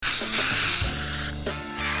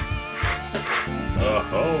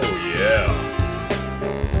Oh, yeah.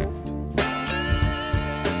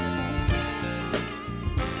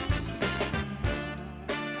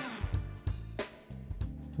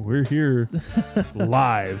 We're here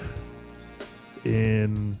live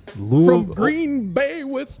in Louisville. From Green Bay,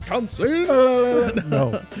 Wisconsin.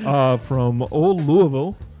 No, from old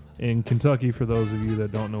Louisville in Kentucky, for those of you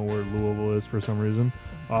that don't know where Louisville is for some reason.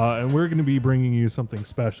 And we're going to be bringing you something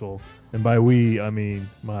special. And by we, I mean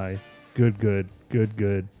my good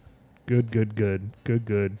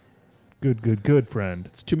friend.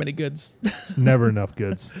 It's too many goods. It's never enough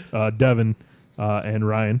goods. Devin and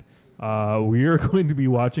Ryan. We are going to be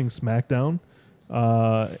watching SmackDown.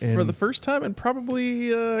 And For the first time in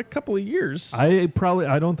probably a couple of years. I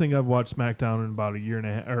don't think I've watched SmackDown in about a year and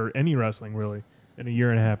a half, or any wrestling really, in a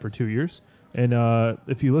year and a half or 2 years. And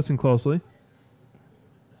if you listen closely,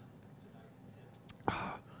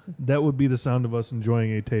 that would be the sound of us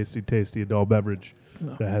enjoying a tasty adult beverage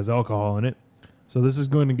that has alcohol in it. So this is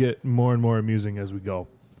going to get more and more amusing as we go.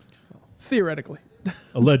 Theoretically.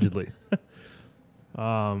 Allegedly.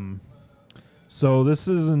 So this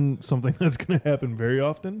isn't something that's going to happen very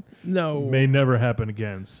often. No. May never happen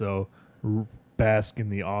again. So bask in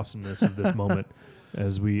the awesomeness of this moment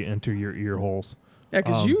as we enter your ear holes. Yeah,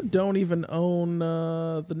 because you don't even own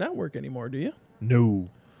the network anymore, do you? No.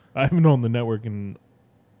 I haven't owned the network in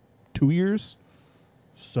 2 years.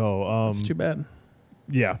 So That's too bad.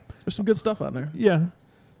 yeah. There's some good stuff on there. Yeah.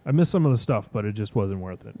 I missed some of the stuff, but it just wasn't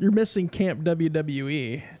worth it. You're missing Camp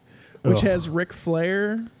WWE, which Ugh. has Ric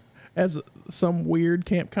Flair as some weird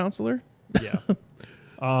camp counselor. Yeah.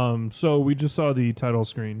 So we just saw the title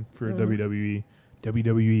screen for WWE.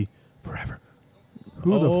 WWE Forever.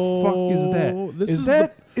 Who the fuck is that? This is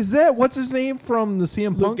Is that what's his name from the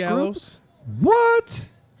CM Luke Punk Gallows. group? What?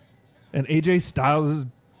 And AJ Styles is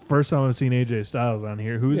first time I've seen AJ Styles on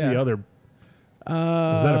here. Who's the other? Is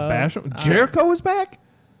that a bash? Jericho is back?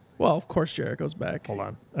 Well, of course Jericho's back. Hold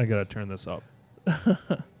on. I got to turn this up.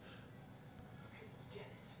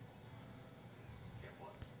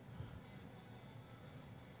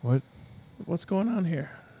 What? What's going on here?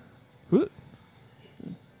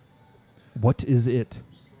 What is it?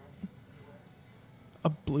 A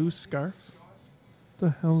blue scarf?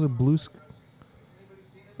 The hell's a blue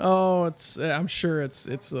Oh, I'm sure it's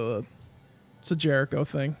a Jericho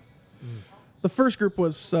thing. The first group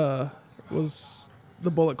was the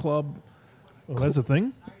Bullet Club. Oh, that's a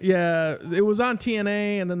thing? Yeah, it was on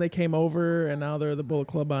TNA, and then they came over, and now they're the Bullet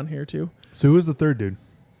Club on here too. So who was the third dude?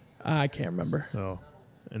 I can't remember. Oh.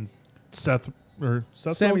 And Seth Sami Rogen?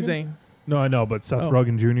 Zayn. No, I know, but Seth Oh.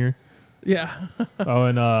 Rogen Jr. Yeah. Oh,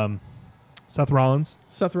 and Seth Rollins.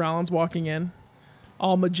 Seth Rollins walking in,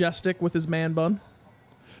 all majestic with his man bun.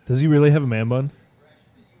 Does he really have a man bun?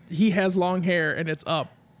 He has long hair, and it's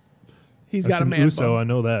up. He's That's got a an man Uso, bun. I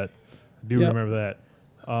know that. I do Yep. remember that.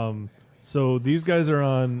 So these guys are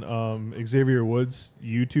on Xavier Woods'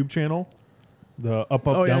 YouTube channel, the Up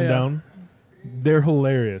Oh, yeah, Down yeah. Down. They're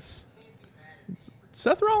hilarious.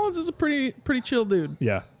 Seth Rollins is a pretty chill dude.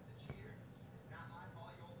 Yeah.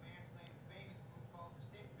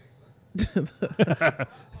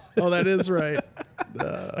 Oh, that is right.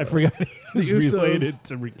 I forgot he's the Usos. related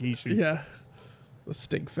to Rikishi. Yeah. The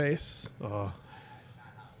stink face.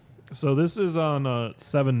 So this is on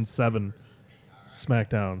 7/7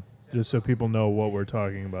 SmackDown, just so people know what we're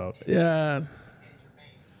talking about. Yeah.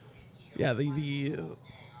 Yeah, the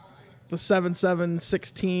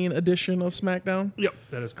 7/7/16 edition of SmackDown. Yep,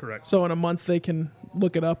 that is correct. So in a month they can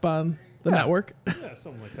look it up on the network. Yeah,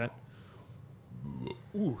 something like that.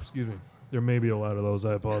 Ooh, excuse me. There may be a lot of those.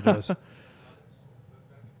 I apologize.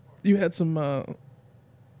 You had some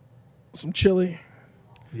chili,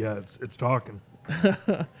 Yeah, it's talking.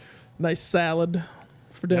 nice salad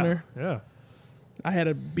for dinner. Yeah. I had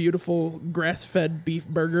a beautiful grass-fed beef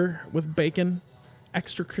burger with bacon,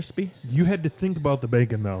 extra crispy. You had to think about the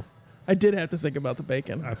bacon, though. I did have to think about the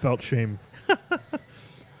bacon. I felt shame.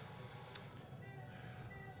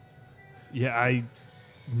 Yeah, I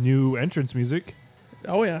knew entrance music.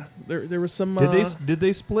 Oh yeah, there was some. Did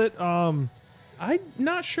they split? I'm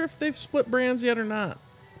not sure if they've split brands yet or not.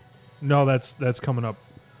 No, that's coming up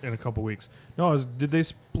in a couple weeks. No, did they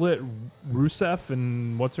split Rusev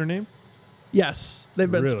and what's her name? Yes, they've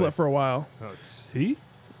been Really? split for a while. Oh, see?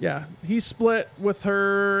 Yeah, he split with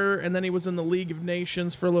her, and then he was in the League of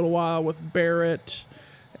Nations for a little while with Barrett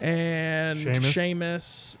and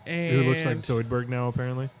Sheamus and Who looks like Zoidberg now,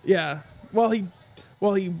 apparently. Yeah, well he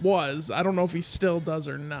was. I don't know if he still does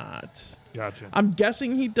or not. Gotcha. I'm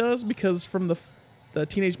guessing he does because from the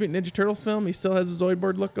Teenage Mutant Ninja Turtles film, he still has his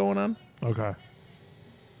Zoidberg look going on. Okay.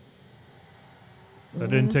 That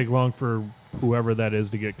didn't take long for whoever that is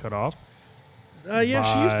to get cut off. Yeah,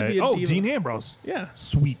 she used to be a diva. Dean Ambrose. Yeah.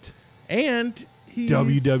 Sweet. And he's...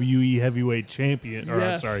 WWE Heavyweight Champion. Or,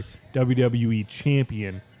 Yes. I'm sorry, WWE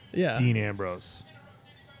Champion Yeah. Dean Ambrose.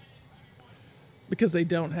 Because they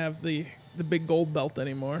don't have the big gold belt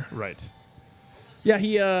anymore. Right. Yeah,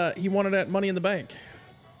 he won it at Money in the Bank.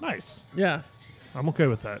 Nice. Yeah. I'm okay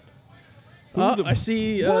with that. I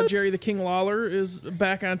see What? Jerry the King Lawler is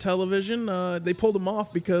back on television. They pulled him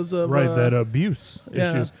off because of that abuse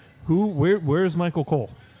yeah. issues. Where's Michael Cole?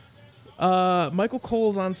 Michael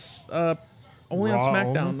Cole's on only on Raw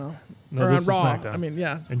SmackDown only? now. No, Or this on is Raw. SmackDown. I mean,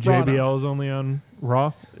 yeah. And Raw now. JBL is only on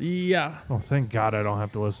Raw? Yeah. Oh, thank God I don't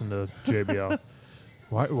have to listen to JBL.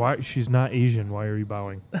 Why? She's not Asian. Why are you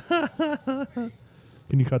bowing?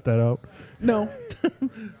 Can you cut that out? No.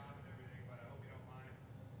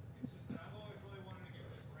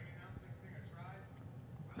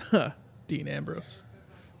 Dean Ambrose.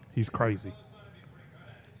 He's crazy.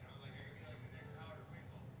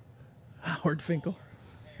 Howard Finkel.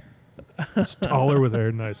 He's taller with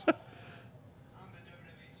hair. Nice.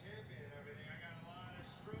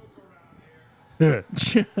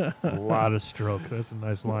 A lot of stroke. That's a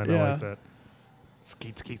nice line. I Yeah. like that.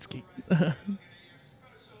 Skeet, skeet, skeet.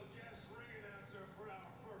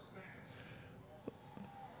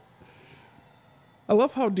 I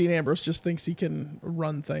love how Dean Ambrose just thinks he can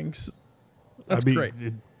run things. That's great.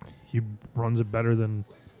 He runs it better than...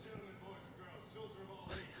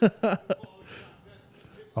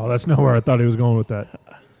 Oh, that's not where I thought he was going with that.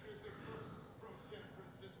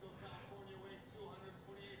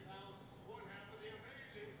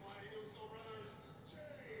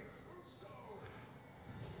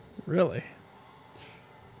 Really?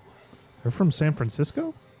 They're from San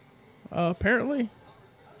Francisco? Apparently.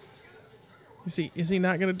 Is he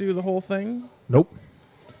not going to do the whole thing? Nope.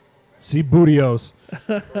 See Bootios.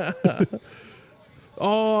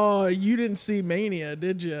 Oh, you didn't see Mania,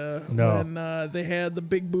 did you? No. When they had the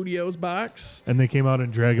Big Bootios box. And they came out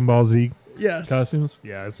in Dragon Ball Z Yes. costumes?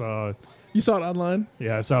 Yeah, I saw... You saw it online?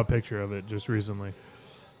 Yeah, I saw a picture of it just recently.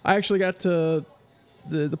 I actually got to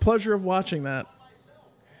the pleasure of watching that.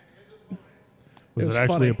 Was was it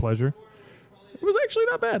actually funny. a pleasure? It was actually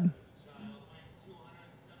not bad.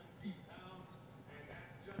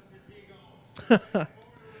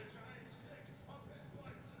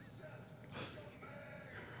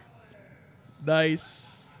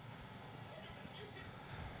 Nice.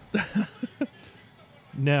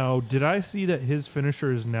 Now, did I see that his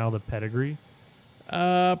finisher is now the pedigree?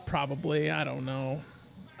 Probably. I don't know.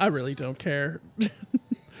 I really don't care.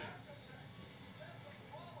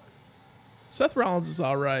 Seth Rollins is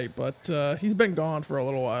all right, but he's been gone for a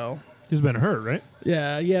little while. He's been hurt, right?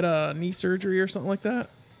 Yeah, he had a knee surgery or something like that.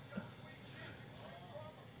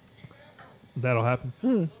 That'll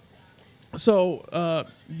happen. So,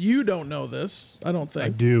 you don't know this, I don't think. I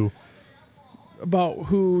do. About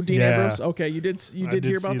who Dean Yeah. Ambrose? Okay, you did did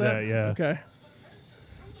hear about see that? that, yeah. Okay.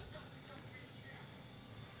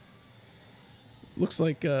 Looks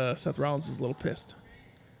like Seth Rollins is a little pissed.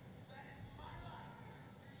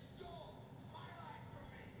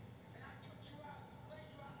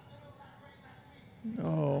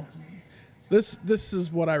 Oh. This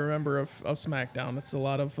is what I remember of SmackDown. It's a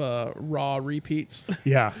lot of Raw repeats.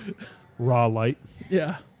 Yeah. Raw light.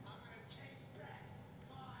 Yeah.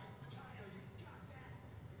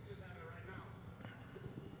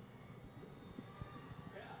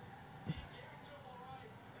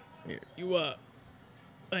 Here, you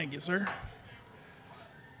thank you, sir.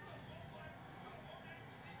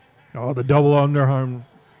 Oh, the double underarm.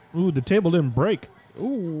 Ooh, the table didn't break.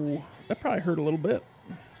 Ooh, that probably hurt a little bit.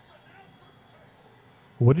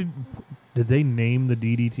 What did they name the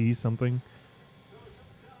DDT something?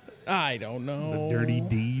 I don't know. The dirty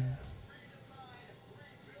deeds?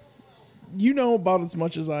 You know about as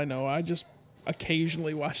much as I know. I just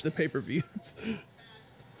occasionally watch the pay-per-views.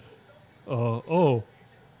 So,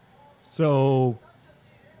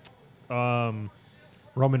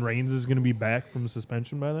 Roman Reigns is going to be back from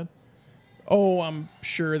suspension by then? Oh, I'm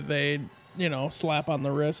sure they'd, slap on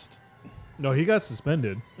the wrist. No, he got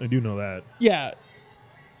suspended. I do know that. Yeah,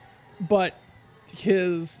 but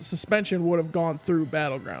his suspension would have gone through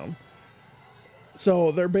Battleground.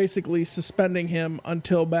 So they're basically suspending him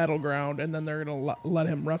until Battleground, and then they're going to let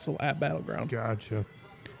him wrestle at Battleground. Gotcha.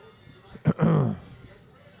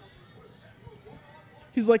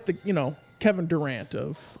 He's like the, Kevin Durant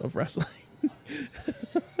of wrestling.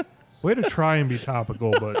 Way to try and be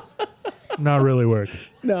topical, but not really work.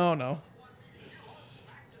 No.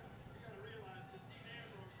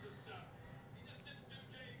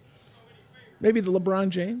 Maybe the LeBron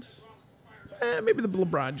James? maybe the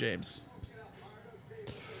LeBron James.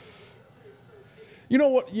 You know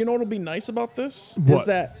what? You know what'll be nice about this is What?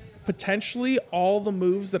 that potentially all the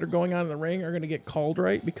moves that are going on in the ring are going to get called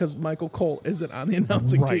right because Michael Cole isn't on the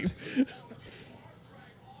announcing Right. team.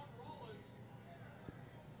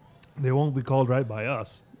 They won't be called right by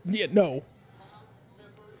us. Yeah, no.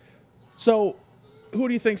 So, who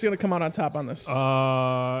do you think's going to come out on top on this?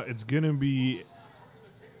 It's gonna be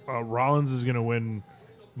Rollins is gonna win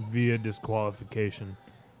via disqualification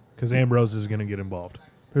because Ambrose is gonna get involved.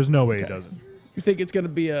 There's no way he Okay. doesn't. You think it's going to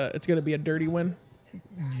be a dirty win?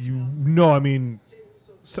 No, I mean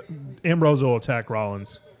Ambrose will attack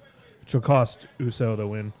Rollins, which will cost Uso the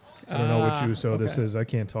win. I don't know which Uso this okay. is. I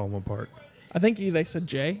can't tell them apart. I think they said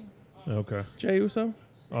Jay Okay. Uso.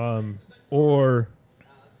 Or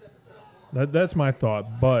that's my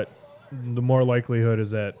thought, but the more likelihood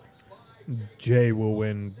is that Jay will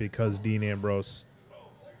win because Dean Ambrose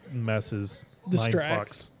messes, Distracts. mind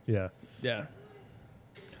fucks. Yeah, Yeah.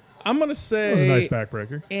 I'm going to that was a nice say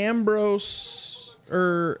backbreaker.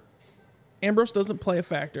 Ambrose doesn't play a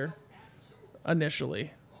factor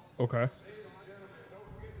initially. Okay,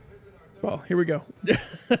 Well, here we go.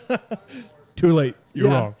 too late. You're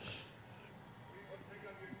Yeah. wrong.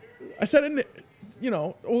 I said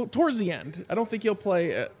towards the end. I don't think he'll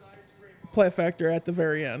play a factor at the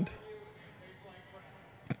very end.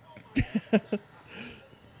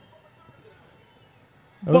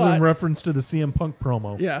 That was in But- reference to the CM Punk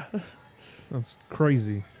promo. Yeah. That's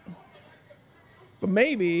crazy. But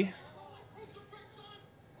maybe,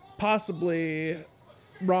 possibly,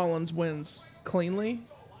 Rollins wins cleanly,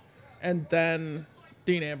 and then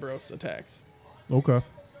Dean Ambrose attacks. Okay,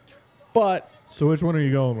 But so which one are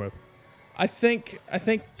you going with? I think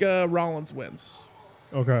Rollins wins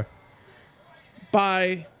Okay,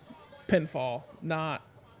 by pinfall, not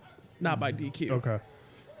by DQ. okay.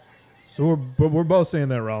 So we're both saying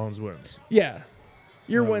that Rollins wins. Yeah,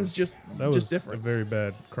 your That win's was- just That was different. a very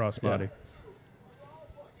bad crossbody. Yeah.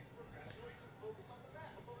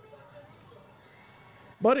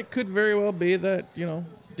 But it could very well be that,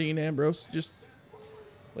 Dean Ambrose just,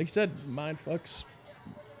 like you said, mind fucks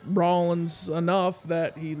Rollins enough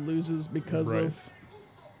that he loses because Right. of.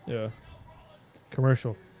 Yeah.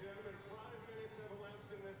 Commercial.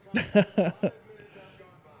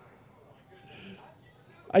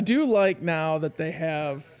 I do like now that they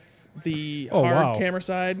have the Oh, hard wow. camera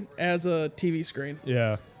side as a TV screen.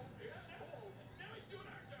 Yeah.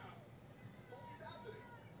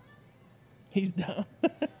 He's down.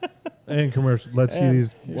 And commercial. Let's see And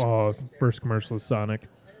these. Oh, first commercial is Sonic.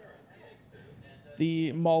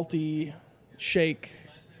 The multi shake,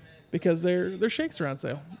 because their shakes are on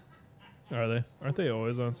sale. Are they? Aren't they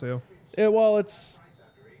always on sale? It's.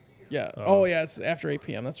 Yeah. Oh. Oh, yeah. It's after 8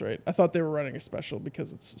 p.m. That's right. I thought they were running a special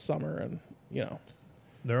because it's summer and,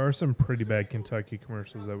 There are some pretty bad Kentucky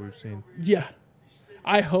commercials that we've seen. Yeah.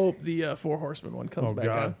 I hope the Four Horsemen one comes Oh, back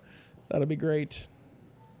God. on. That'll be great.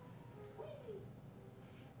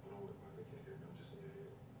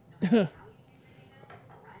 The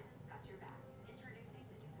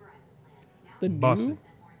Bussin'. new?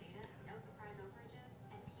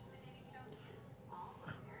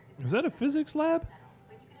 Is that a physics lab?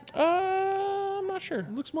 I'm not sure.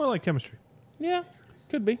 It looks more like chemistry. Yeah,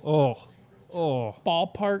 could be. Oh.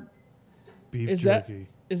 Ballpark. Beef Is jerky.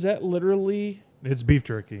 that literally? It's beef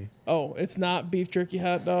jerky. Oh, it's not beef jerky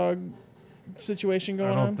hot dog situation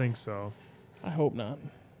going I don't on? think so. I hope not.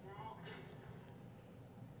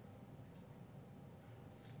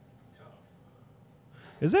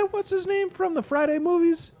 Is that what's his name from the Friday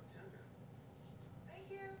movies?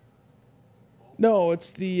 No,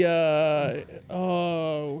 it's the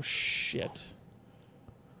oh shit.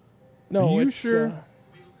 No, Are you it's sure?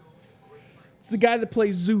 it's the guy that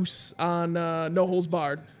plays Zeus on No Holds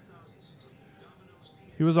Barred.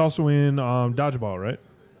 He was also in Dodgeball, right?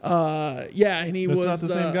 Yeah, and he That's was not the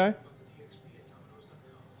same guy?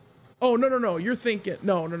 Oh no! You're thinking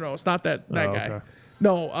no! It's not that Oh, guy. okay.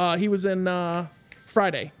 No, he was in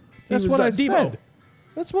Friday. He That's was, what I Debo. said.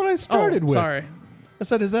 That's what I started with. Sorry. I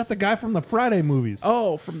said, is that the guy from the Friday movies?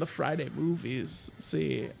 Oh, from the Friday movies.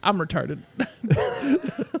 See, I'm retarded.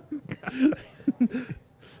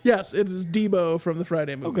 Yes, it is Debo from the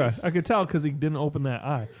Friday Okay, movies. I could tell because he didn't open that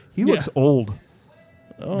eye. He Yeah. looks old.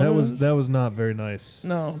 Oh, That was not very nice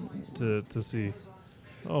no. to see.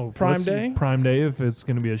 Oh, Prime let's see Day? Prime Day, if it's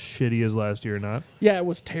going to be as shitty as last year or not. Yeah, it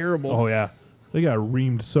was terrible. Oh yeah, they got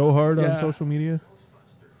reamed so hard on Yeah. social media.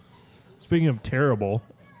 Speaking of terrible,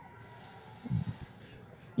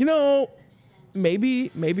 Maybe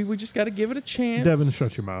we just got to give it a chance. Devin,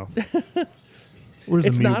 shut your mouth. Where's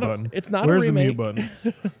It's the mute not button? it's not Where's a the remake. mute button?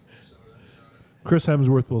 Chris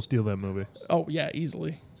Hemsworth will steal that movie. Oh yeah,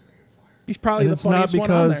 easily. He's probably And the it's not funniest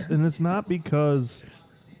one on because there. and it's not because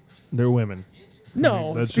they're women.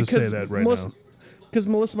 No, let's it's just say because that right now. Because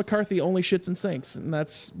Melissa McCarthy only shits and sinks, and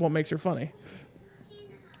that's what makes her funny.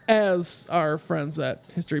 As our friends at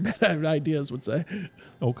History Bad Ideas would say.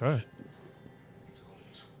 Okay.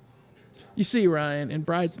 You see, Ryan, in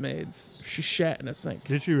Bridesmaids, she shat in a sink.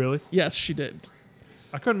 Did she really? Yes, she did.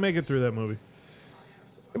 I couldn't make it through that movie.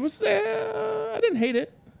 It was, I didn't hate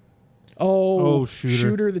it. Oh,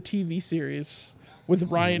 Shooter, the TV series with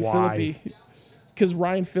Ryan Why? Phillippe. Because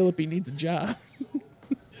Ryan Phillippe needs a job.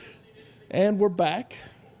 And we're back.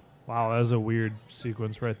 Wow, that was a weird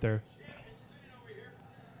sequence right there.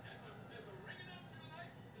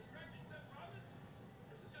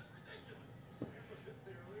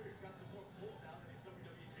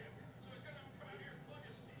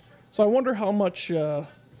 So I wonder how much, there's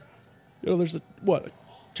a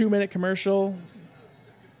 2-minute commercial.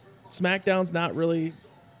 SmackDown's not really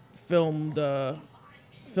filmed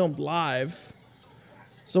live.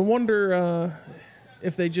 So I wonder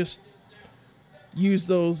if they just use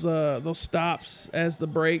those stops as the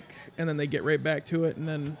break, and then they get right back to it, and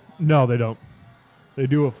then No, they don't. They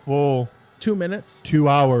do a full 2 minutes. 2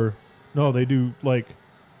 hour. No, they do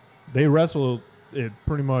they wrestle it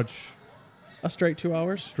pretty much A straight 2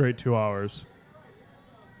 hours. straight 2 hours.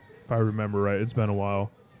 If I remember right, it's been a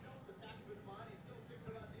while.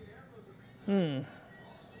 They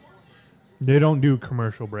don't do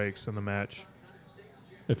commercial breaks in the match.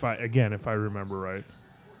 If I remember right.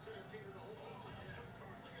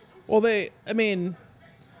 Well, usually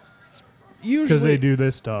Because they do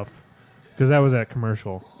this stuff. Because that was that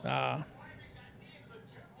commercial. I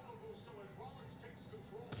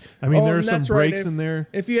mean, there are some that's right. breaks in there.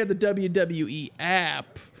 If you had the WWE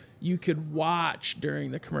app, you could watch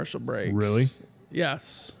during the commercial breaks. Really?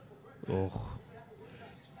 Yes. Ugh.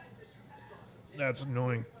 That's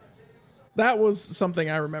annoying. That was something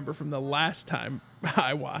I remember from the last time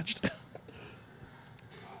I watched.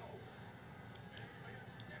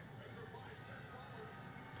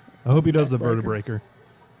 I hope he does the Backbreaker.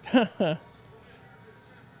 vertebraker.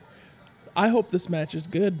 I hope this match is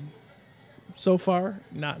good. So far,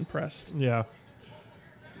 not impressed. Yeah.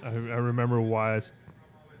 I remember why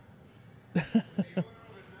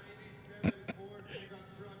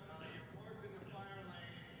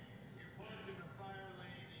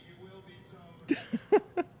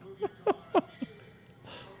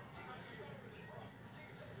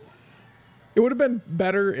It would have been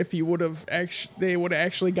better if you would have they would have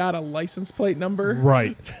actually got a license plate number.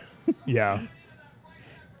 Right. Yeah.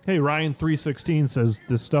 Hey, Ryan 316 says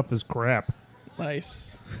this stuff is crap.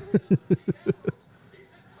 Nice.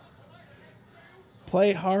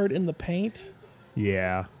 Play hard in the paint.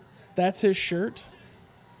 Yeah. That's his shirt.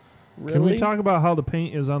 Really? Can we talk about how the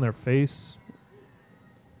paint is on their face?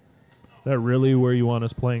 Is that really where you want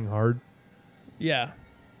us playing hard? Yeah.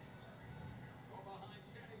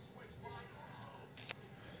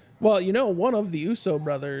 Well, one of the Uso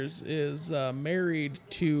brothers is married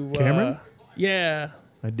to Cameron? Yeah.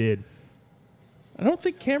 I did. I don't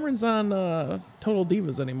think Cameron's on Total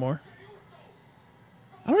Divas anymore.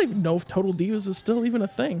 I don't even know if Total Divas is still even a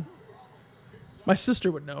thing. My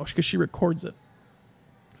sister would know because she records it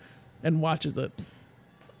and watches it.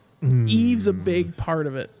 Eve's a big part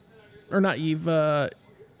of it. Or not Eve.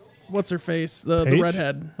 What's her face? The Paige?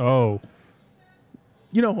 redhead. Oh.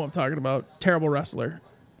 You know who I'm talking about. Terrible wrestler.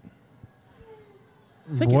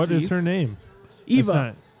 I think What it's is her name? Eva. It's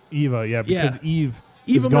not Eva, yeah, because Eve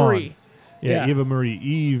Eva is gone. Marie. Yeah, Yeah. Eva Marie.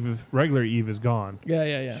 Eve, regular Eve is gone.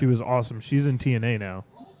 Yeah. She was awesome. She's in TNA now.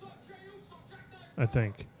 I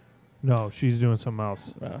think. No, she's doing something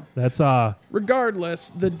else. Wow. That's Regardless,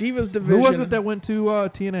 the Divas division. who was it that went to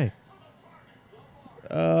TNA?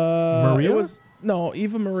 Maria? It was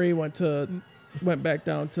Eva Marie went back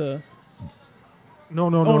down to No.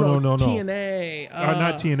 TNA.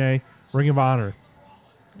 Not TNA. Ring of Honor.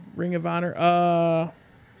 Ring of Honor.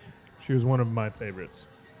 She was one of my favorites.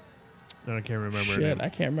 And I can't remember her Shit, name. I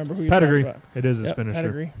can't remember who you're Pedigree. talking about. It is his Yep, finisher.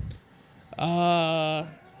 Pedigree.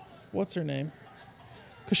 What's her name?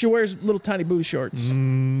 Because she wears little tiny booty shorts.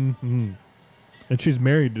 Mm-hmm. And she's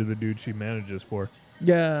married to the dude she manages for.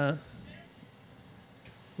 Yeah,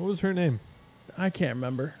 What was her name? I can't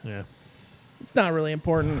remember. Yeah. It's not really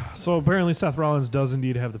important. So apparently Seth Rollins does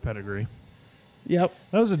indeed have the pedigree. Yep.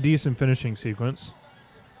 That was a decent finishing sequence.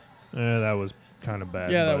 That was kind of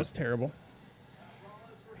bad. Yeah, that but was terrible.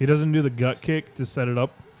 He doesn't do the gut kick to set it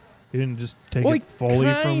up. He didn't just take Well, it fully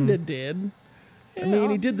he from... kind of did. I mean,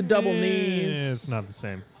 he did the double knees. It's not the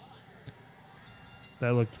same.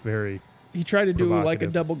 That looked very He tried to do like a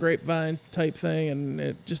provocative. double grapevine type thing, and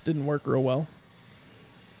it just didn't work real well.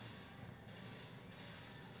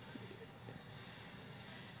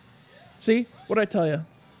 See? What'd I tell you?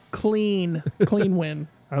 Clean win.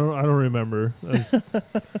 I don't remember. There's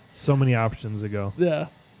so many options ago. Yeah.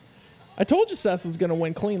 I told you Seth was going to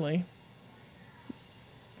win cleanly.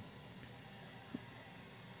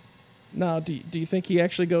 Now, do you think he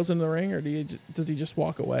actually goes into the ring, or does he just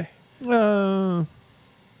walk away? He's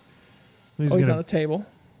He's on gonna the table.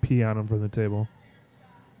 pee on him from the table.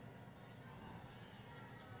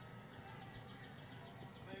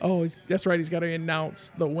 Oh, that's right. He's got to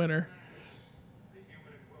announce the winner.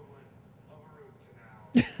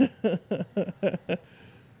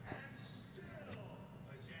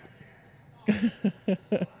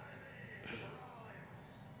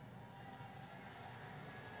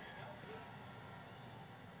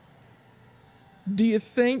 Do you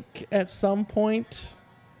think at some point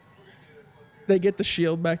they get the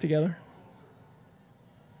Shield back together?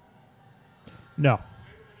 No,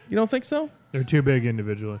 You don't think so? they're too big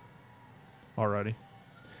individually already.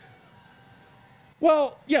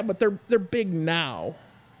 Well, yeah, but they're big now.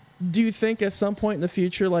 Do you think at some point in the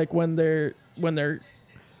future, like when they're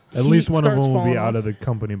At least heat one of starts them will be falling out off? of the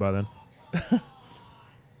company by then.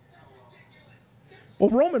 Well,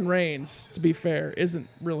 Roman Reigns, to be fair, isn't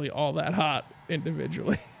really all that hot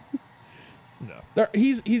individually. No.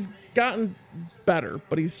 He's gotten better,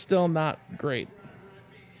 but he's still not great.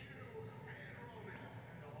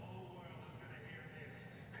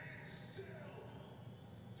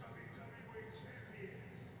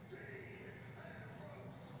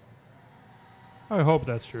 I hope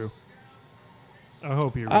that's true. I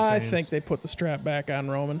hope he retains. I think they put the strap back on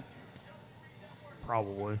Roman.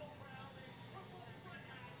 Probably.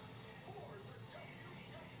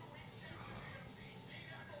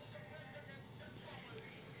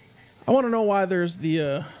 I want to know why there's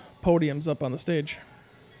the podiums up on the stage.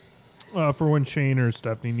 For when Shane or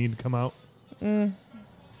Stephanie need to come out.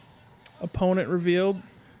 Opponent revealed.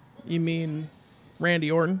 You mean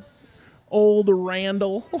Randy Orton? Old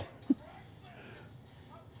Randall.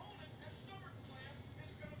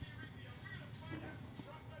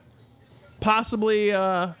 Possibly,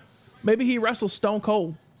 maybe he wrestles Stone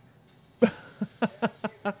Cold.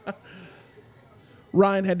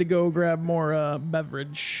 Ryan had to go grab more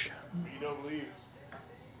beverage. BW's.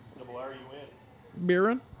 Double R, you win. Beer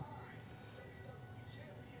run?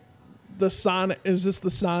 Is this the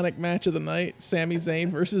Sonic match of the night? Sami Zayn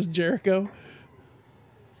versus Jericho?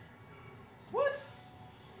 What?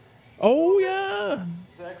 Oh yeah.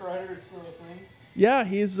 Zack Ryder is still a thing? Yeah,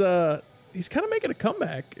 he's kind of making a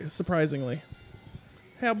comeback, surprisingly.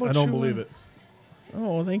 How about I don't you, believe it.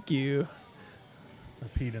 Oh, thank you. I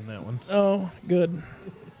peed in that one. Oh, good.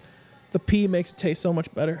 The pee makes it taste so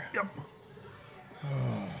much better. Yep.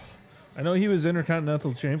 I know he was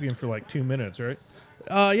Intercontinental Champion for like 2 minutes, right?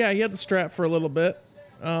 Yeah, he had the strap for a little bit.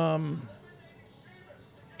 I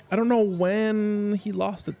don't know when he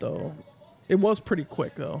lost it, though. It was pretty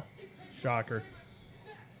quick, though. Shocker.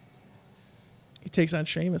 He takes on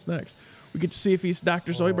Sheamus next. We get to see if he's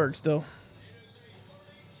Dr. Zoidberg still.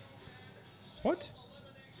 What?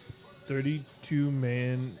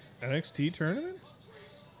 32-man NXT tournament?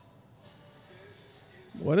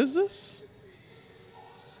 What is this?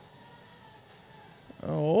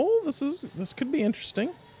 Oh, this could be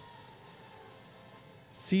interesting.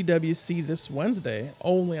 CWC this Wednesday,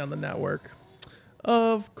 only on the network.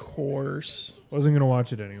 Of course. Wasn't going to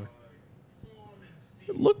watch it anyway.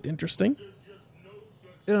 It looked interesting.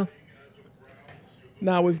 Yeah.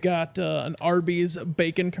 Now we've got an Arby's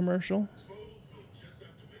bacon commercial.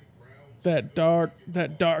 That dark,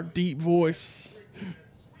 deep voice.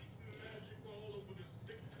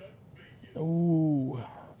 Ooh,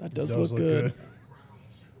 that does look good.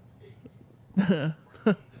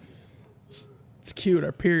 It's cute.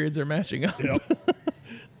 Our periods are matching up. Yep.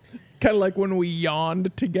 Kind of like when we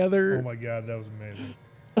yawned together. Oh my God, that was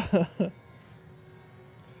amazing.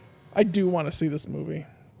 I do want to see this movie.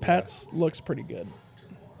 Pets looks pretty good.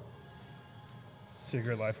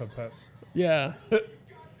 Secret Life of Pets. Yeah.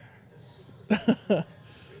 I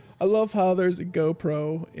love how there's a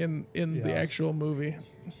GoPro in the Yeah. actual movie.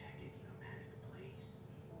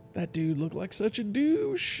 That dude looked like such a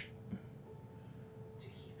douche.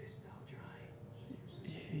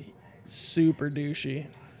 Super douchey.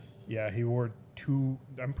 Yeah, he wore two.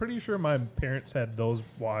 I'm pretty sure my parents had that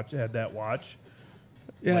watch.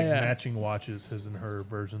 Yeah, like yeah. matching watches, his and her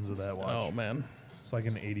versions of that watch. Oh man. It's like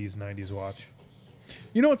an 80s, 90s watch.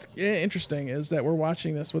 You know what's interesting is that we're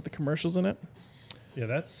watching this with the commercials in it. Yeah,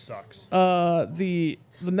 that sucks. The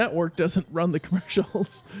network doesn't run the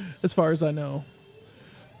commercials, as far as I know.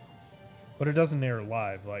 But it doesn't air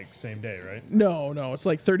live, like, same day, right? No, it's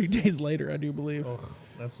like 30 days later, I do believe. Ugh,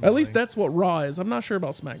 that's At least annoying. that's what Raw is. I'm not sure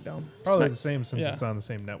about SmackDown. Probably the same since yeah. it's on the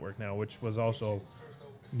same network now, which was also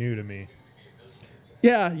new to me.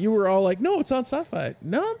 Yeah, you were all like, no, it's on Sci-Fi.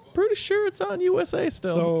 No, I'm pretty sure it's on USA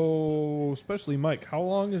still. So, especially Mike, how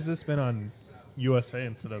long has this been on USA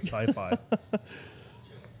instead of Sci-Fi?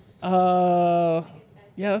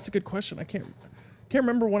 Yeah, that's a good question. I can't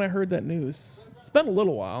remember when I heard that news. It's been a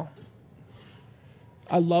little while.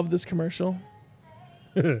 I love this commercial.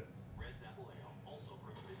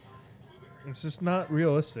 It's just not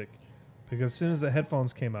realistic because as soon as the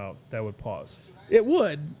headphones came out, that would pause. It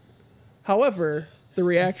would. However, the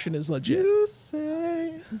reaction is legit. You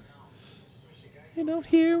say You don't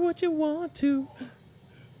hear what you want to.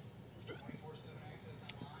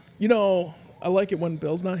 You know, I like it when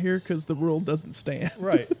Bill's not here because the rule doesn't stand.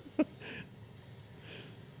 right.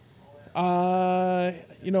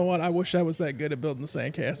 You know what? I wish I was that good at building the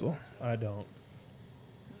sandcastle. I don't.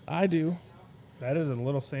 I do. That is a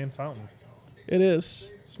little sand fountain. It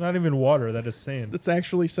is. It's not even water. That is sand. It's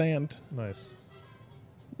actually sand. Nice.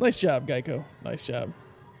 Nice job, Geico. Nice job.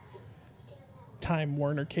 Time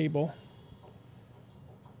Warner Cable.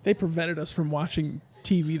 They prevented us from watching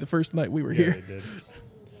TV the first night we were Yeah, here. they did.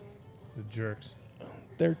 The jerks.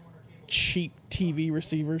 They're cheap TV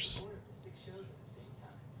receivers.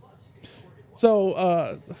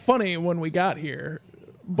 So, funny, when we got here,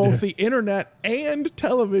 both the internet and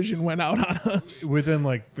television went out on us. Within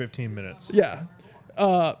like 15 minutes. Yeah.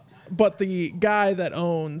 But the guy that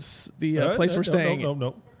owns the place we're staying,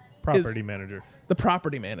 No. Property manager. the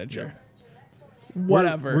property manager,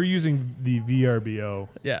 whatever. We're using the VRBO,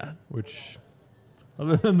 Yeah. which,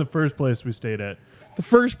 other than the first place we stayed at, The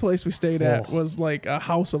first place we stayed at Oh. was like a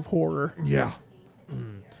house of horror. yeah,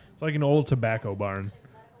 it's like an old tobacco barn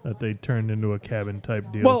that they turned into a cabin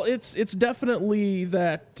type deal. Well, it's definitely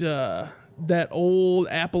that old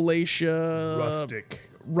Appalachia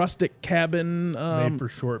rustic cabin. made for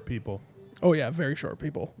short people. Oh yeah, very short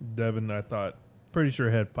people. Devin, I thought, pretty sure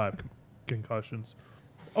had 5 concussions.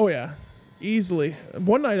 Oh yeah, easily.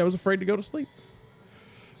 One night I was afraid to go to sleep.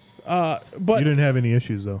 But You didn't have any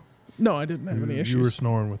issues though. no, I didn't have any issues. You were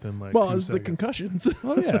snoring within like. well, 2 it was the seconds. concussions.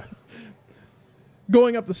 Oh yeah,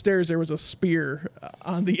 Going up the stairs, there was a spear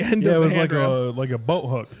on the end yeah. It of the was like handrail. a boat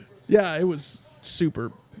hook, Yeah, it was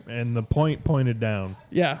super. and the point pointed down.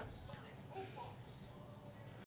 Yeah,